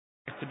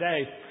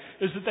today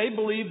is that they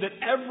believed that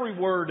every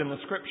word in the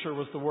Scripture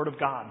was the Word of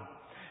God.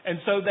 And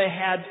so they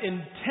had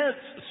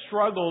intense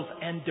struggles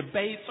and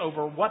debates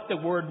over what the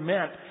Word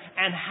meant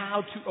and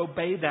how to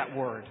obey that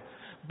Word.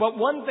 But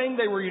one thing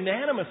they were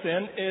unanimous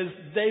in is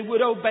they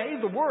would obey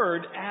the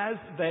Word as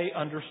they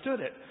understood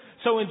it.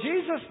 So in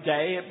Jesus'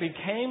 day, it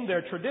became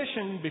their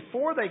tradition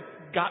before they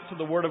got to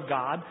the Word of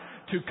God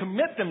to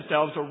commit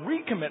themselves or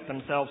recommit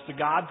themselves to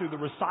God through the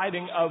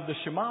reciting of the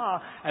Shema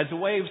as a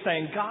way of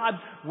saying, God,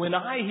 when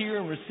I hear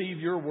and receive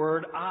your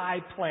Word, I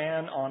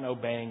plan on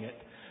obeying it.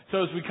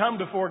 So as we come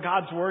before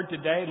God's Word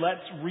today,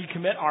 let's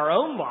recommit our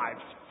own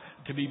lives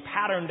to be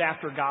patterned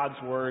after God's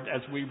Word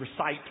as we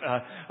recite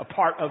a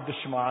part of the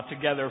Shema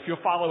together. If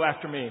you'll follow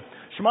after me.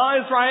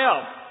 Shema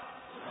Israel.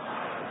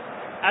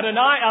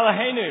 Adonai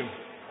Eloheinu.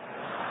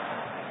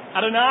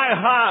 Adonai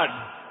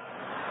Echad.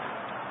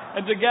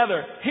 And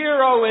together,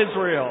 hear, O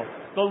Israel,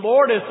 the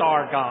Lord is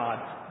our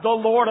God, the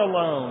Lord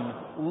alone.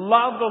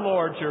 Love the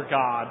Lord your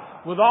God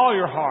with all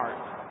your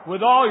heart,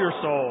 with all your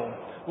soul,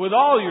 with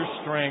all your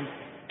strength,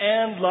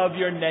 and love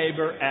your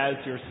neighbor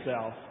as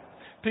yourself.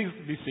 Please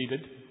be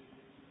seated.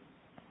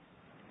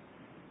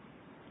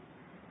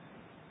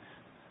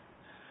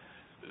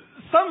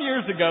 Some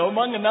years ago,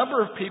 among a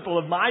number of people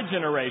of my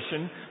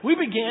generation, we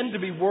began to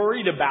be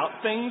worried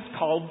about things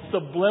called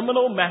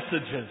subliminal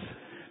messages.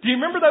 Do you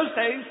remember those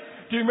days?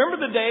 Do you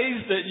remember the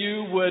days that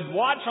you would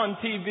watch on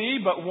TV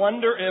but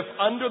wonder if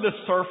under the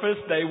surface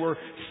they were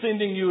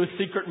sending you a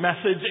secret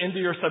message into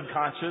your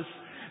subconscious?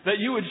 That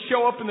you would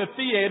show up in the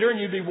theater and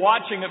you'd be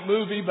watching a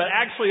movie, but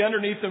actually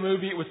underneath the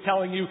movie it was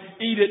telling you,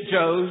 eat at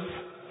Joe's.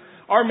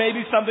 Or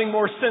maybe something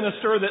more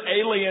sinister that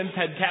aliens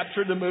had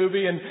captured the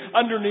movie and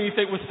underneath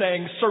it was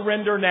saying,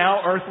 surrender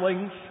now,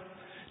 earthlings.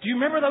 Do you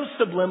remember those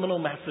subliminal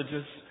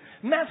messages?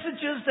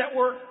 Messages that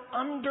were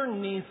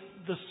underneath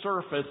the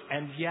surface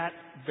and yet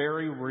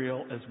very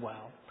real as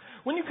well.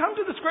 When you come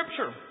to the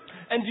Scripture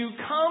and you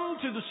come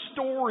to the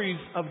stories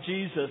of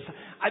Jesus,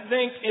 I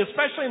think,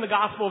 especially in the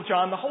Gospel of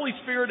John, the Holy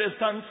Spirit has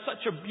done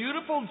such a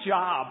beautiful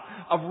job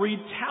of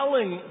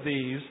retelling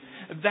these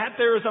that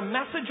there is a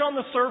message on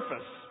the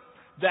surface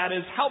that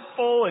is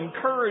helpful,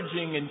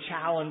 encouraging, and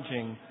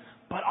challenging.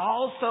 But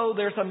also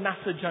there's a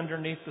message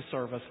underneath the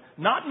surface,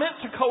 not meant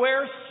to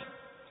coerce,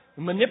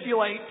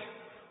 manipulate,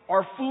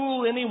 or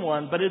fool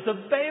anyone, but is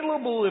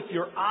available if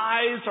your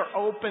eyes are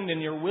opened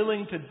and you're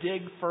willing to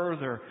dig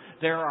further.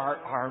 There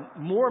are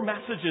more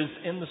messages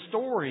in the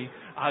story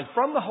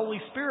from the Holy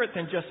Spirit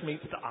than just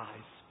meets the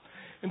eyes.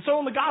 And so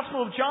in the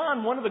Gospel of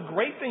John, one of the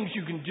great things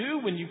you can do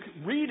when you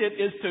read it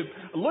is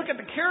to look at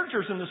the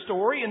characters in the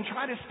story and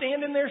try to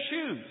stand in their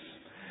shoes.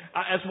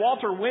 As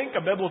Walter Wink,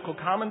 a biblical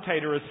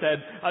commentator, has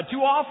said,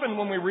 too often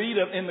when we read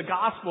in the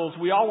Gospels,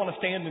 we all want to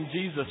stand in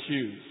Jesus'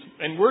 shoes.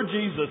 And we're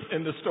Jesus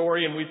in the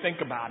story and we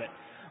think about it.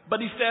 But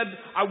he said,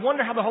 I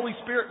wonder how the Holy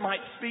Spirit might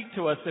speak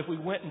to us if we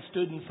went and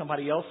stood in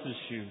somebody else's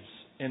shoes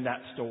in that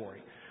story.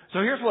 So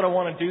here's what I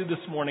want to do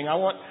this morning. I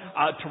want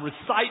to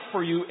recite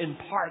for you in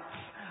parts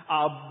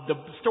the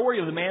story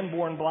of the man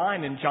born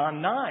blind in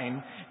John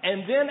 9.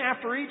 And then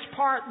after each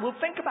part, we'll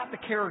think about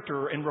the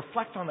character and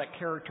reflect on that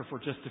character for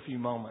just a few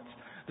moments.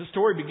 The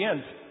story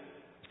begins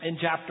in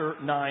chapter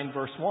 9,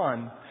 verse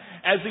 1.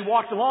 As he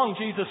walked along,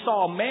 Jesus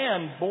saw a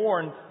man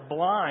born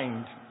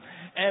blind.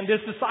 And his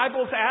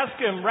disciples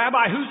asked him,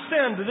 Rabbi, who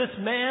sinned, this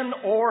man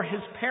or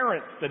his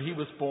parents, that he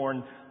was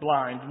born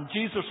blind? And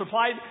Jesus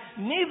replied,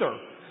 neither,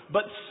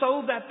 but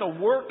so that the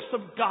works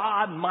of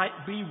God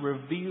might be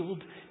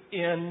revealed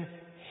in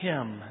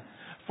him.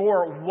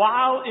 For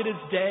while it is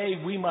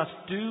day, we must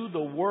do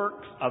the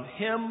works of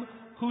him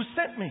who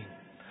sent me.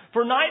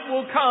 For night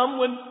will come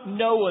when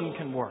no one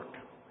can work.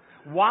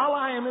 While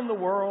I am in the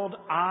world,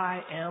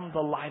 I am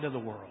the light of the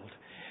world.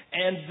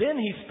 And then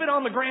he spit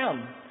on the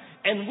ground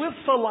and with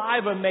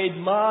saliva made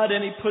mud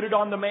and he put it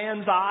on the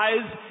man's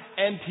eyes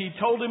and he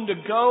told him to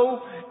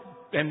go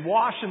and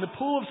wash in the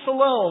pool of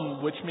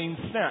Siloam, which means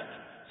sent.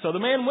 So the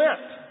man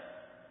went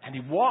and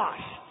he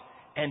washed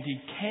and he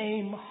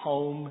came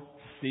home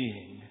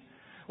seeing.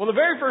 Well, the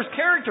very first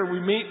character we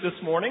meet this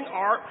morning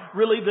are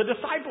really the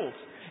disciples.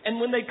 And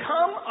when they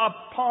come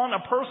upon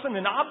a person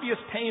in obvious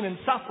pain and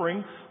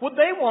suffering, what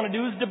they want to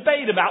do is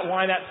debate about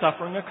why that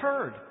suffering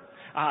occurred.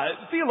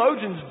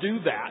 Theologians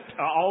do that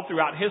all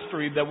throughout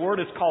history. The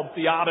word is called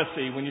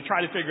theodicy, when you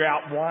try to figure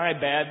out why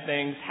bad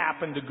things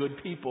happen to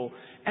good people,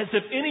 as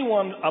if any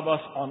one of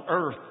us on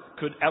earth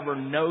could ever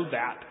know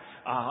that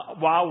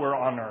while we're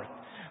on earth.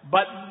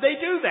 But they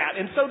do that,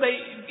 and so they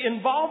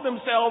involve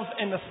themselves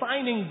in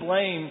assigning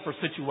blame for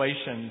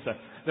situations.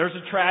 There's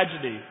a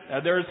tragedy,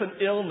 there's an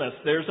illness,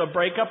 there's a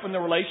breakup in the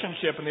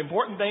relationship, and the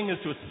important thing is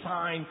to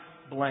assign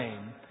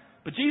blame.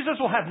 But Jesus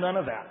will have none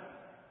of that.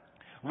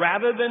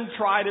 Rather than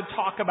try to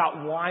talk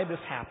about why this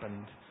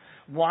happened,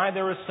 why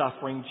there is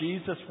suffering,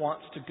 Jesus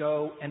wants to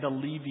go and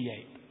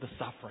alleviate the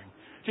suffering.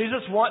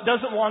 Jesus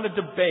doesn't want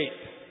to debate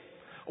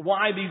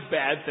why these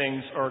bad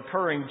things are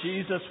occurring.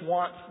 Jesus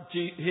wants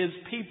his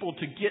people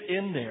to get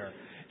in there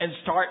and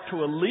start to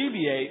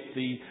alleviate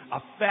the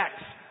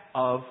effects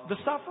of the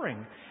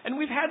suffering. And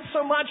we've had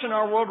so much in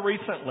our world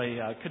recently,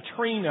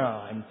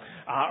 Katrina and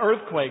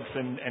earthquakes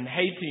and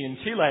Haiti and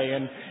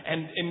Chile,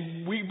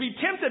 and we'd be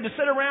tempted to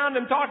sit around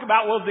and talk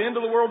about, well, is the end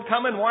of the world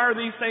coming? Why are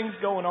these things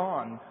going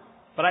on?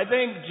 But I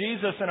think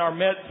Jesus in our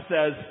midst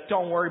says,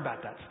 don't worry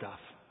about that stuff.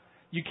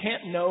 You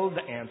can't know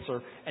the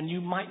answer, and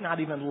you might not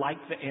even like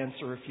the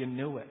answer if you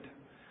knew it.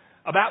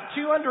 About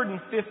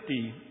 250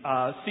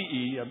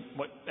 CE,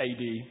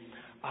 AD,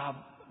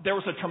 there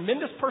was a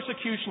tremendous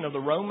persecution of the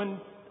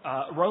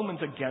Romans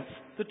against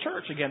the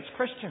church, against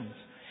Christians.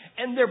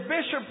 And their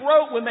bishop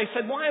wrote when they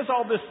said, why is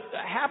all this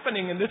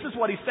happening? And this is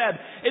what he said.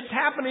 It's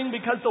happening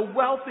because the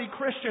wealthy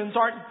Christians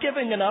aren't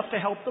giving enough to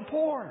help the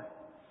poor.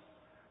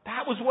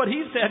 That was what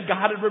he said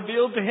God had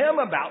revealed to him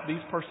about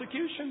these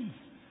persecutions.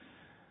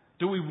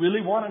 Do we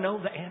really want to know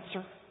the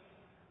answer?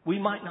 We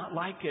might not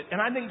like it.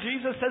 And I think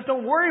Jesus says,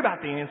 don't worry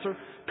about the answer.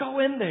 Go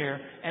in there,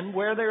 and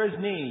where there is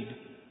need,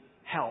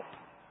 help.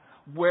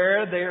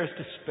 Where there is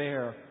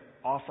despair,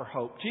 offer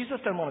hope. Jesus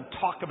doesn't want to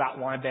talk about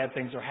why bad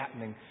things are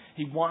happening.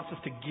 He wants us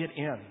to get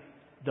in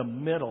the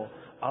middle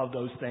of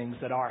those things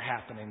that are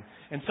happening.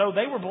 And so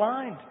they were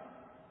blind,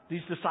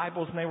 these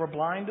disciples, and they were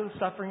blind to the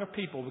suffering of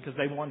people because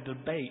they wanted to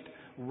debate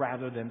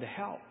rather than to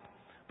help.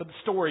 But the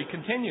story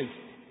continues.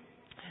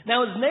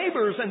 Now his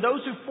neighbors and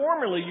those who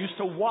formerly used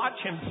to watch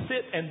him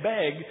sit and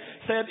beg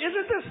said,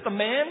 isn't this the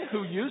man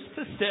who used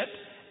to sit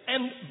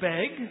and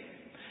beg?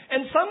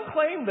 And some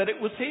claimed that it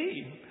was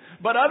he.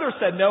 But others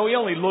said, no, he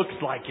only looks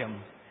like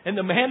him. And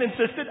the man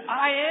insisted,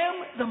 I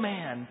am the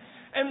man.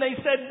 And they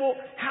said, well,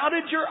 how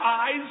did your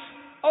eyes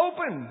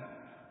open?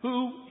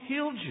 Who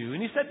healed you?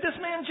 And he said, this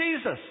man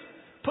Jesus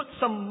put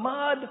some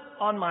mud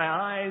on my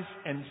eyes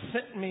and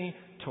sent me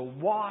to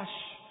wash,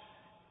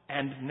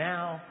 and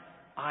now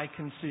I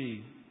can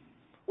see.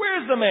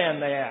 Where's the man?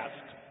 They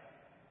asked.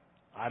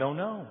 I don't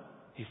know,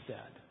 he said.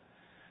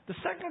 The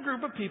second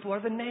group of people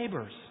are the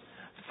neighbors.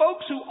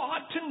 Folks who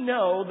ought to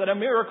know that a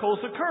miracle's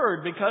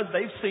occurred because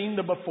they've seen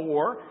the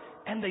before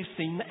and they've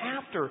seen the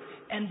after,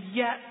 and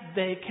yet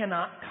they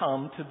cannot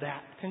come to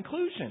that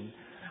conclusion.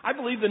 I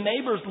believe the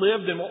neighbors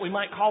lived in what we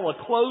might call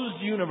a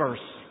closed universe.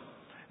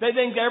 They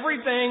think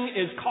everything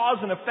is cause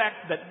and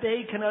effect that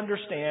they can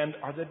understand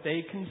or that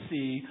they can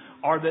see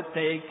or that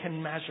they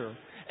can measure.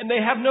 And they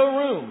have no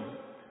room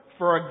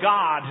for a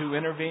God who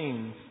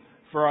intervenes,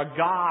 for a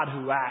God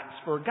who acts,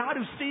 for a God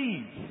who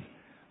sees,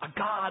 a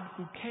God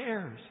who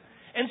cares.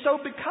 And so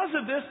because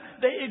of this,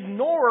 they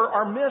ignore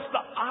or miss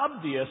the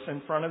obvious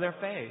in front of their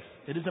face.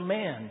 It is a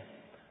man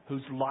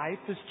whose life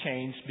is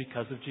changed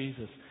because of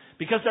Jesus.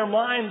 Because their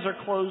minds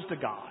are closed to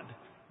God.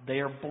 They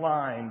are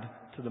blind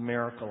to the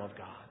miracle of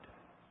God.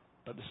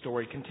 But the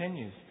story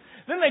continues.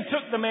 Then they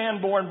took the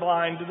man born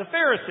blind to the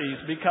Pharisees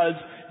because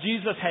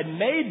Jesus had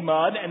made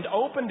mud and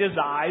opened his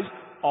eyes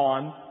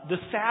on the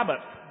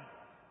Sabbath.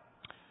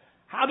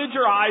 How did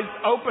your eyes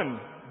open?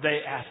 They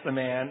asked the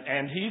man.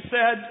 And he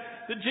said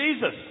that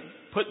Jesus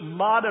put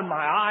mud in my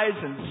eyes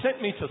and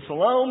sent me to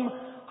Siloam.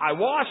 I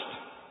washed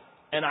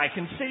and I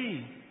can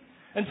see.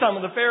 And some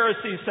of the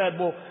Pharisees said,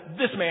 well,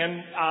 this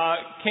man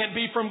can't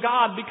be from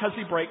God because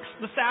he breaks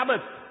the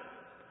Sabbath.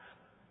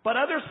 But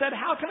others said,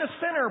 how can a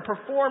sinner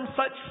perform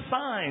such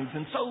signs?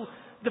 And so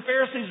the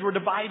Pharisees were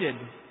divided.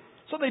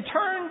 So they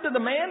turned to the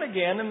man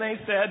again and they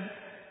said,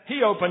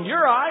 he opened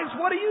your eyes.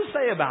 What do you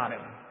say about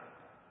him?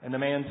 And the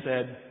man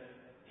said,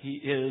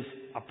 he is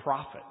a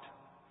prophet.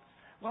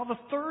 Well, the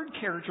third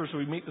characters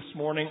we meet this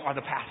morning are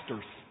the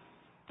pastors,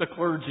 the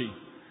clergy,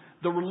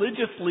 the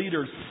religious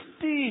leaders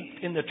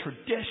steeped in the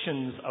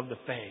traditions of the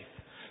faith,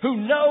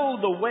 who know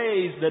the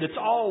ways that it's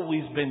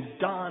always been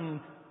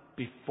done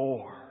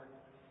before.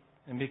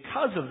 And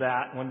because of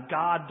that, when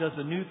God does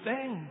a new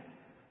thing,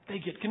 they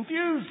get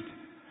confused.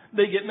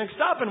 They get mixed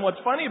up. And what's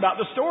funny about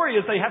the story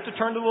is they have to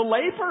turn to the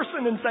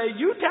layperson and say,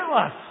 you tell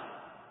us.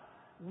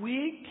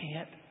 We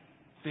can't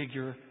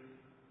figure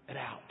it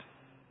out.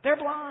 They're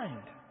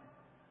blind.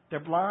 They're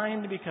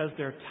blind because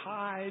they're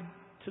tied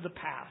to the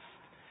past.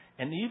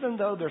 And even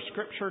though their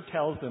scripture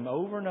tells them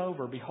over and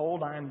over,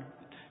 behold, I'm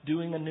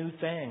doing a new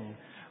thing,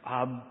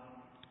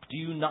 do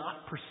you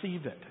not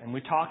perceive it? And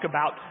we talk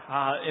about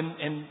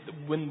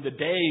when the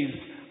days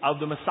of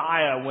the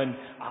Messiah,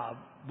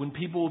 when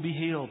people will be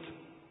healed,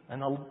 and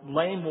the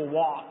lame will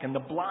walk, and the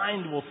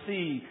blind will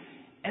see.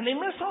 And they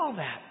miss all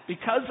that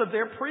because of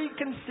their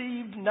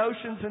preconceived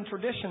notions and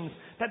traditions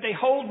that they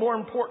hold more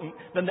important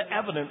than the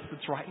evidence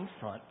that's right in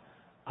front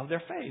of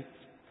their faith.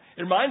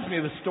 It reminds me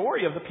of the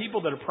story of the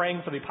people that are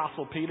praying for the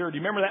Apostle Peter. Do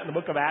you remember that in the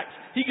book of Acts?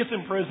 He gets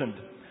imprisoned.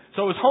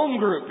 So his home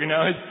group,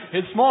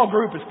 his small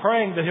group is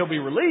praying that he'll be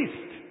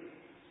released.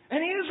 And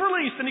he is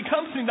released, and he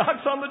comes and he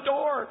knocks on the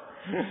door.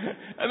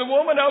 And the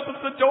woman opens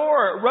the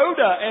door,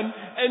 Rhoda,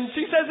 and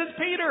she says, it's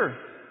Peter.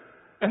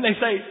 And they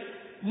say,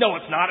 no,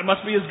 it's not. It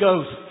must be his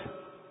ghost.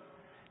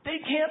 They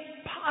can't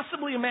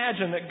possibly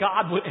imagine that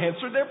God would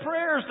answer their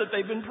prayers that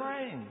they've been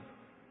praying.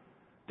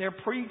 Their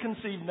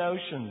preconceived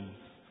notions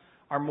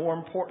are more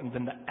important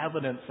than the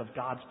evidence of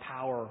God's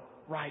power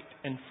right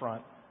in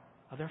front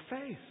of their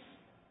face.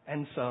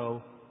 And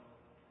so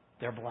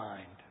they're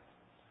blind.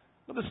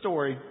 But the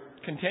story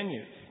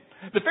continues.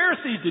 The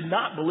Pharisees did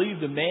not believe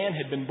the man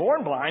had been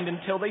born blind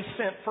until they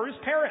sent for his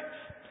parents.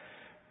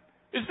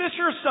 "Is this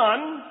your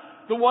son,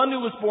 the one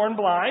who was born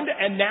blind,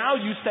 and now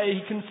you say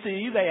he can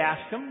see?" they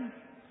asked him.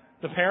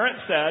 The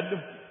parents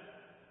said,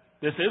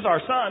 "This is our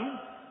son,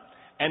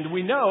 and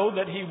we know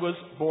that he was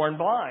born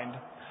blind.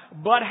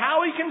 But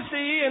how he can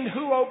see and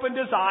who opened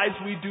his eyes,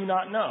 we do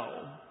not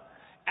know.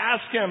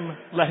 Ask him,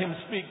 let him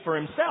speak for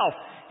himself.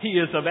 He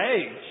is of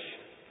age."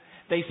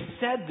 They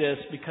said this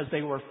because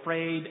they were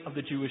afraid of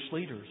the Jewish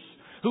leaders,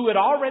 who had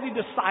already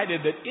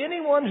decided that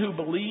anyone who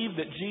believed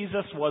that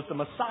Jesus was the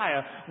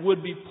Messiah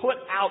would be put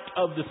out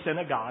of the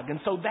synagogue.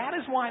 And so that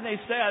is why they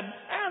said,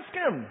 "Ask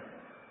him.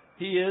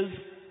 He is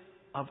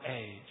of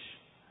age."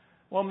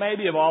 Well,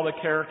 maybe of all the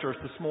characters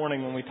this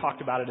morning when we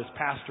talked about it as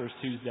Pastors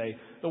Tuesday,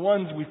 the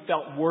ones we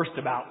felt worst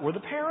about were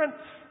the parents.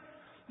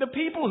 The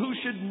people who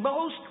should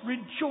most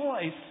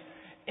rejoice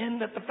in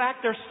that the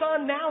fact their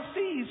son now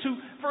sees, who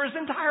for his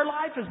entire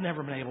life has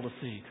never been able to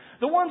see.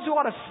 The ones who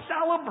ought to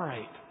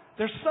celebrate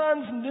their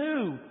son's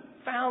new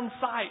found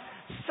sight.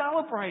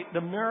 Celebrate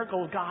the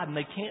miracle of God, and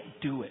they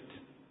can't do it.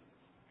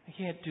 They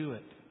can't do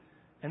it.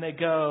 And they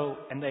go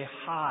and they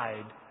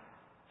hide,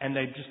 and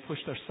they just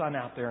push their son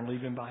out there and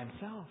leave him by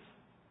himself.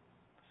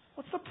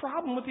 What's the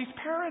problem with these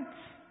parents?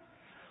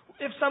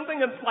 If something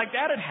like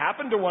that had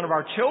happened to one of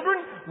our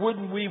children,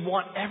 wouldn't we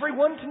want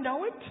everyone to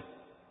know it?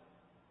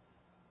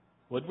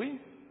 Would we?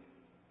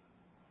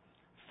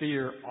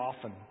 Fear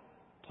often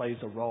plays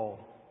a role.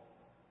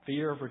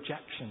 Fear of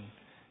rejection.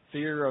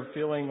 Fear of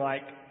feeling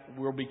like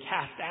we'll be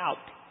cast out.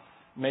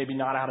 Maybe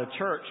not out of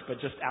church, but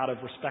just out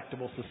of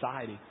respectable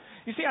society.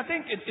 You see, I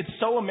think it's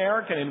so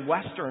American and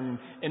Western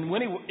in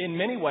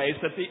many ways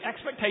that the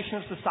expectation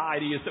of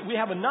society is that we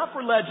have enough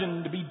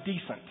religion to be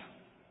decent.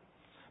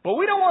 But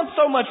we don't want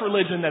so much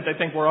religion that they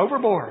think we're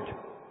overboard.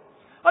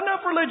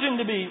 Enough religion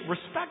to be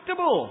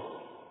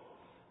respectable,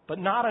 but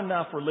not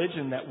enough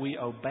religion that we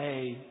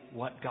obey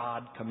what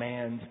God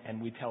commands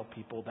and we tell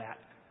people that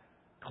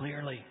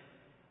clearly.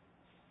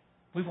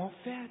 We won't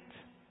fit.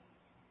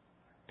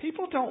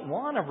 People don't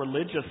want a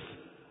religious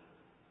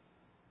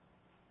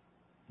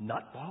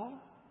nutball.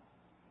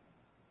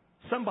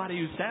 Somebody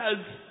who says,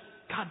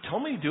 "God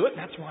told me to do it, and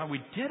that's why we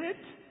did it."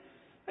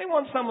 They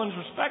want someone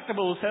who's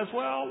respectable who says,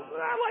 "Well,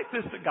 I like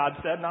this that God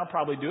said, and I'll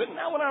probably do it. And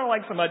now what I don't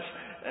like so much,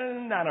 I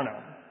don't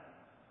know."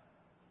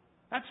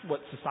 That's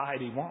what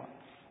society wants.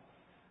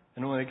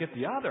 And when they get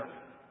the other,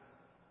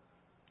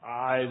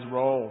 eyes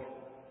roll,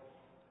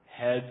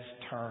 heads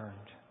turned.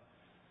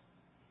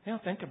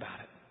 Think about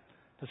it.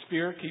 Does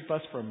fear keep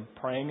us from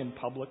praying in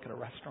public at a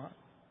restaurant?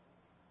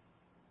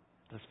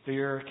 Does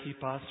fear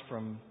keep us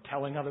from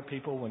telling other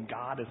people when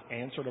God has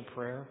answered a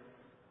prayer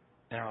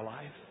in our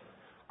life?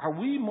 Are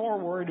we more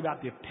worried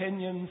about the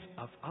opinions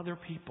of other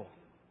people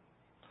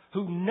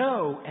who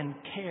know and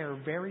care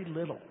very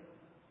little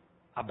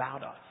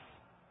about us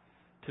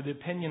to the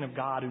opinion of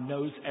God who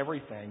knows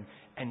everything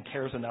and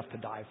cares enough to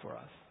die for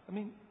us? I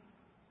mean,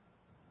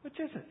 which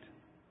is it?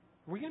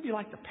 Are we going to be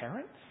like the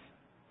parents?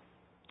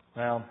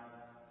 Well,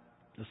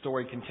 the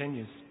story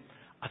continues.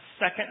 A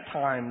second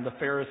time, the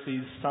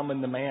Pharisees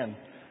summoned the man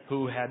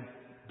who had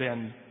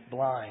been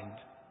blind.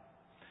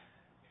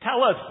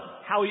 "Tell us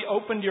how he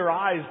opened your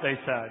eyes," they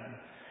said.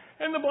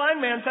 And the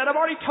blind man said, "I've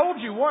already told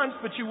you once,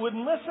 but you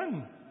wouldn't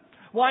listen.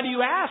 Why do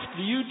you ask?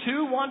 Do you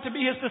too want to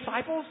be his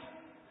disciples?"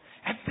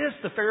 At this,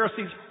 the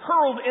Pharisees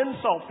hurled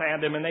insults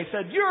at him, and they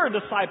said, "You're a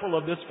disciple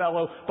of this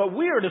fellow, but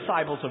we are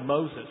disciples of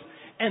Moses.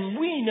 And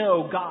we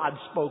know God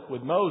spoke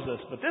with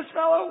Moses, but this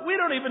fellow, we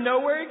don't even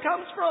know where he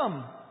comes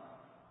from."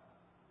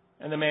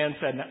 And the man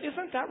said, "Now,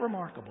 isn't that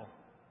remarkable?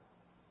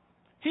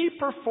 He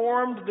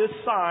performed this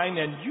sign,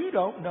 and you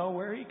don't know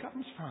where he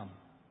comes from.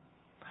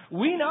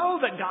 We know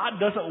that God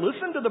doesn't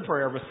listen to the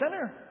prayer of a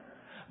sinner,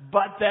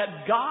 but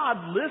that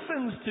God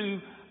listens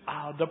to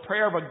the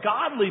prayer of a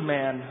godly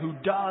man who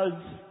does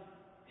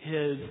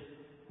his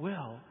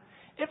will.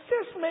 If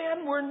this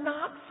man were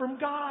not from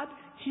God,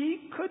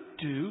 he could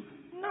do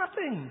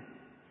nothing."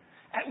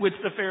 At which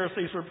the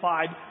Pharisees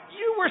replied,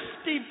 "You were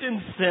steeped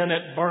in sin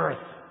at birth,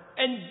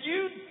 and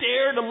you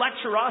dare to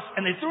lecture us,"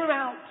 and they threw him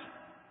out.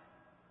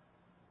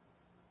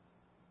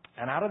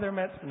 And out of their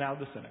midst and out of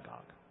the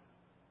synagogue.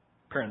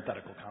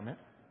 Parenthetical comment.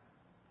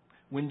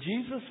 When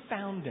Jesus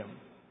found him,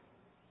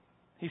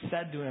 he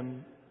said to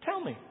him,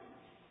 "Tell me,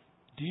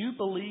 do you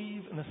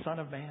believe in the Son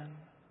of Man?"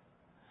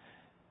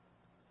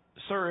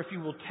 "Sir, if you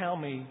will tell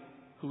me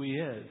who he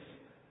is,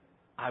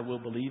 I will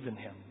believe in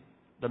him,"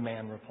 the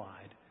man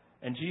replied.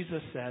 And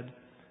Jesus said,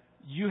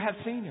 "You have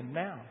seen him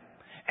now.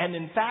 And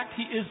in fact,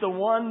 he is the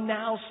one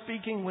now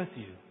speaking with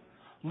you."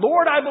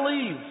 "Lord, I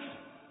believe,"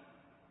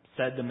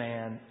 said the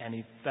man, and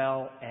he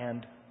fell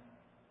and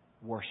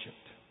worshipped.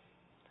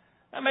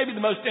 That may be the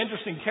most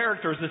interesting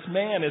character is this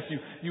man as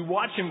you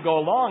watch him go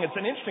along. It's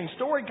an interesting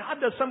story. God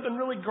does something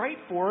really great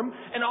for him,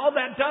 and all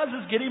that does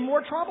is get him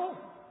more trouble.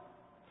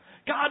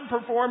 God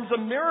performs a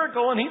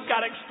miracle, and he's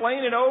got to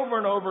explain it over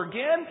and over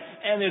again,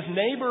 and his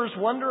neighbors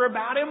wonder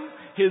about him.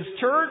 His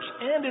church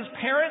and his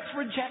parents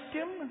reject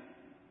him.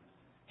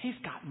 He's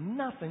got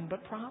nothing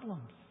but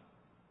problems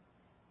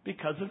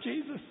because of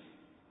Jesus.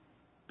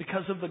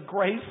 Because of the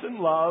grace and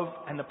love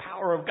and the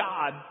power of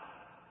God,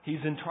 he's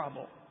in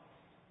trouble.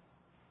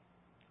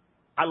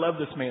 I love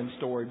this man's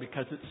story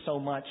because it's so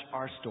much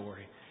our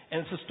story. And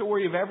it's a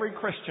story of every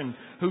Christian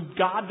who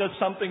God does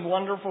something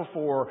wonderful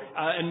for.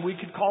 And we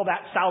could call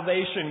that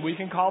salvation. We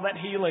can call that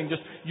healing.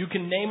 Just, you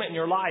can name it in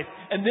your life.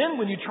 And then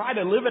when you try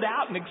to live it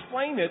out and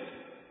explain it,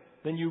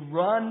 then you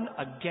run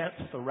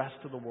against the rest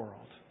of the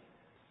world.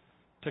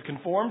 To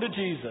conform to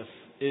Jesus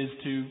is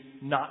to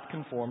not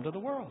conform to the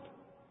world.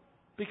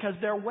 Because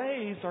their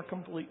ways are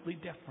completely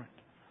different.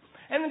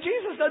 And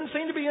Jesus doesn't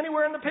seem to be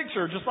anywhere in the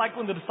picture. Just like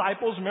when the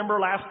disciples, remember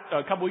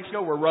a couple weeks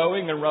ago, were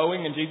rowing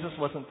and Jesus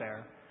wasn't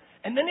there.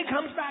 And then he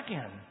comes back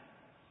in.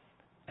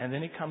 And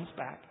then he comes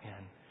back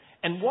in.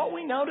 And what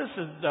we notice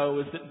is, though,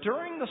 is that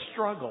during the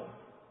struggle,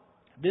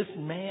 this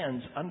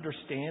man's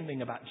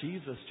understanding about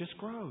Jesus just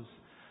grows.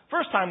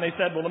 First time they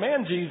said, well, the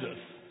man Jesus.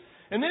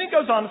 And then he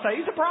goes on to say,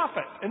 he's a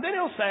prophet. And then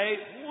he'll say,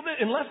 well,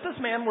 unless this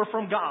man were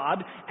from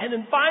God. And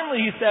then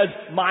finally he says,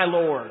 my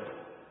Lord.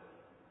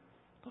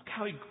 Look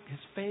how his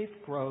faith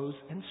grows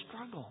in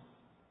struggle.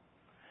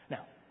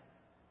 Now,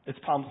 it's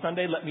Palm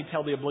Sunday. Let me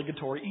tell the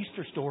obligatory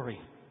Easter story.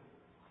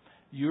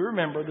 You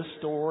remember the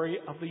story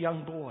of the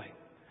young boy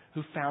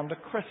who found a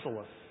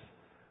chrysalis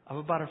of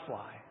a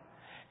butterfly.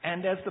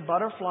 And as the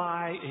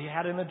butterfly he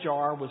had in a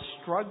jar was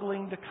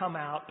struggling to come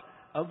out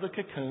of the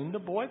cocoon, the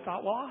boy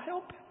thought, well, I'll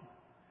help him.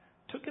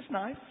 Took his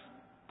knife,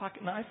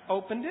 pocket knife,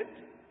 opened it,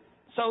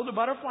 so the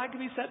butterfly could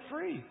be set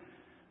free.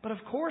 But of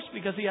course,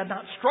 because he had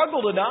not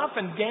struggled enough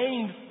and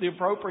gained the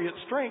appropriate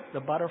strength, the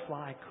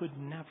butterfly could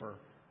never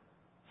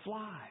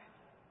fly.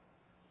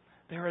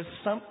 There is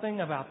something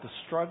about the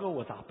struggle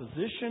with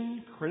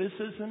opposition,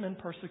 criticism, and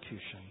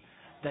persecution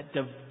that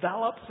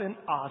develops in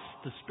us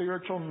the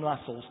spiritual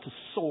muscles to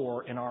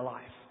soar in our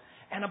life.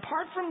 And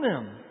apart from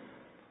them,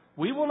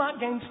 we will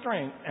not gain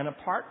strength. And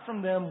apart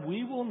from them,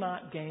 we will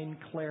not gain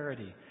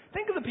clarity.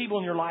 Think of the people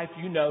in your life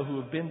you know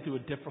who have been through a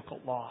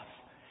difficult loss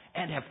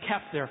and have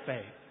kept their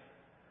faith.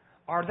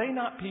 Are they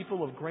not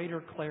people of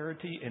greater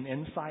clarity and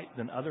insight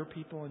than other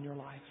people in your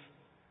life?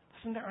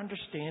 Doesn't their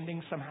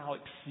understanding somehow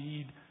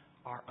exceed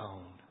our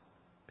own?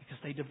 Because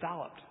they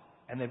developed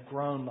and they've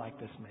grown like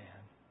this man.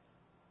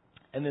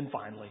 And then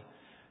finally,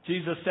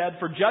 Jesus said,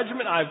 for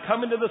judgment I have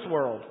come into this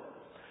world,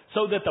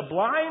 so that the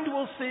blind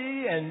will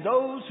see and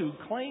those who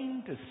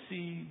claim to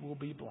see will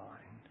be blind.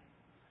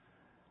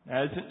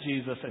 Now, isn't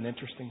Jesus an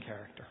interesting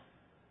character?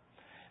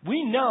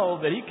 We know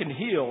that he can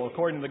heal,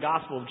 according to the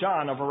Gospel of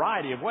John, a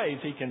variety of ways.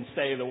 He can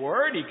say the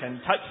word, he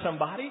can touch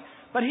somebody,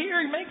 but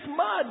here he makes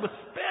mud with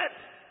spit.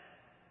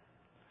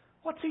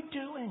 What's he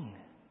doing?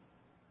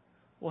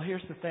 Well,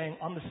 here's the thing.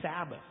 On the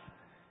Sabbath,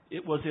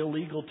 it was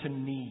illegal to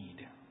knead.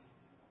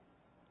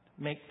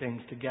 Make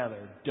things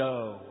together,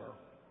 dough or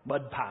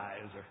mud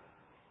pies or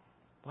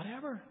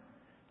whatever.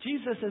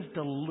 Jesus is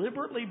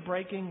deliberately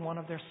breaking one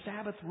of their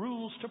Sabbath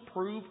rules to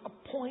prove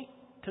a point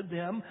to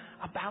them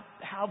about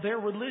how their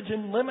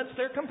religion limits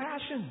their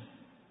compassion.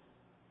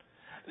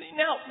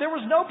 Now, there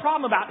was no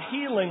problem about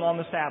healing on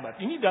the Sabbath.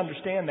 You need to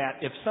understand that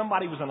if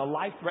somebody was in a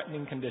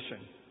life-threatening condition,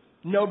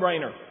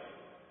 no-brainer,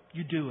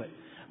 you do it.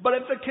 But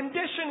if the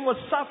condition was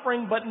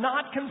suffering but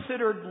not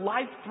considered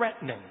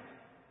life-threatening,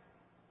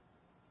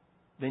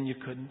 then you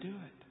couldn't do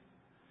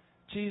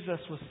it. Jesus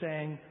was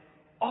saying,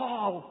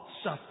 all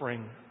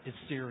suffering is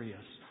serious.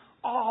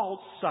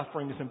 All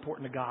suffering is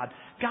important to God.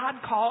 God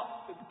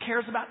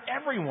cares about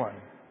everyone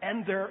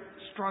and their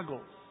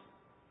struggles.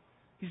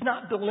 He's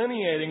not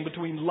delineating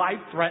between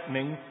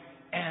life-threatening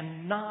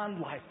and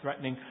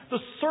non-life-threatening. The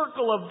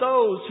circle of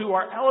those who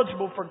are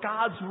eligible for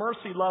God's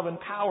mercy, love, and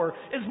power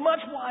is much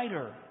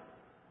wider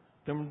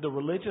than the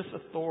religious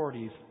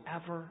authorities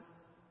ever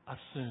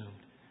assumed.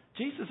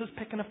 Jesus is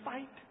picking a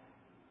fight,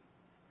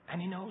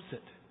 and he knows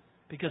it,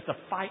 because the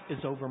fight is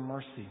over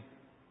mercy.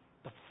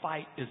 The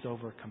fight is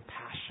over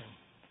compassion.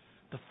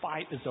 The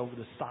fight is over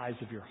the size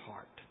of your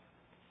heart.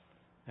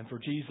 And for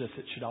Jesus,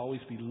 it should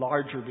always be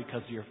larger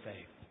because of your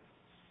faith,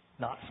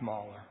 not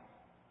smaller.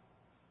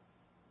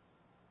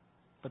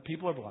 But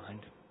people are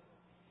blind.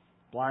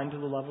 Blind to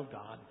the love of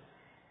God.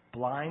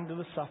 Blind to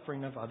the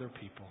suffering of other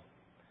people.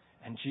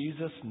 And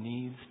Jesus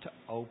needs to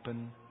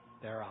open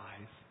their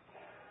eyes.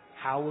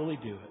 How will he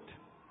do it?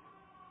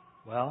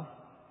 Well,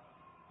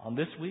 on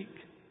this week,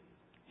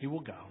 he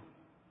will go.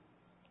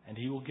 And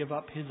he will give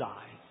up his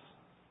eyes,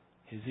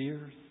 his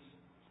ears,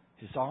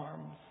 his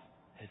arms,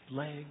 his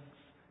legs,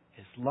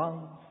 his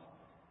lungs,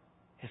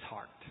 his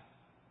heart.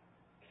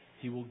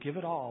 He will give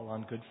it all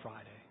on Good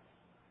Friday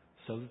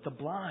so that the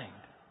blind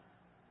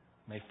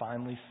may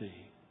finally see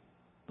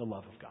the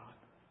love of God.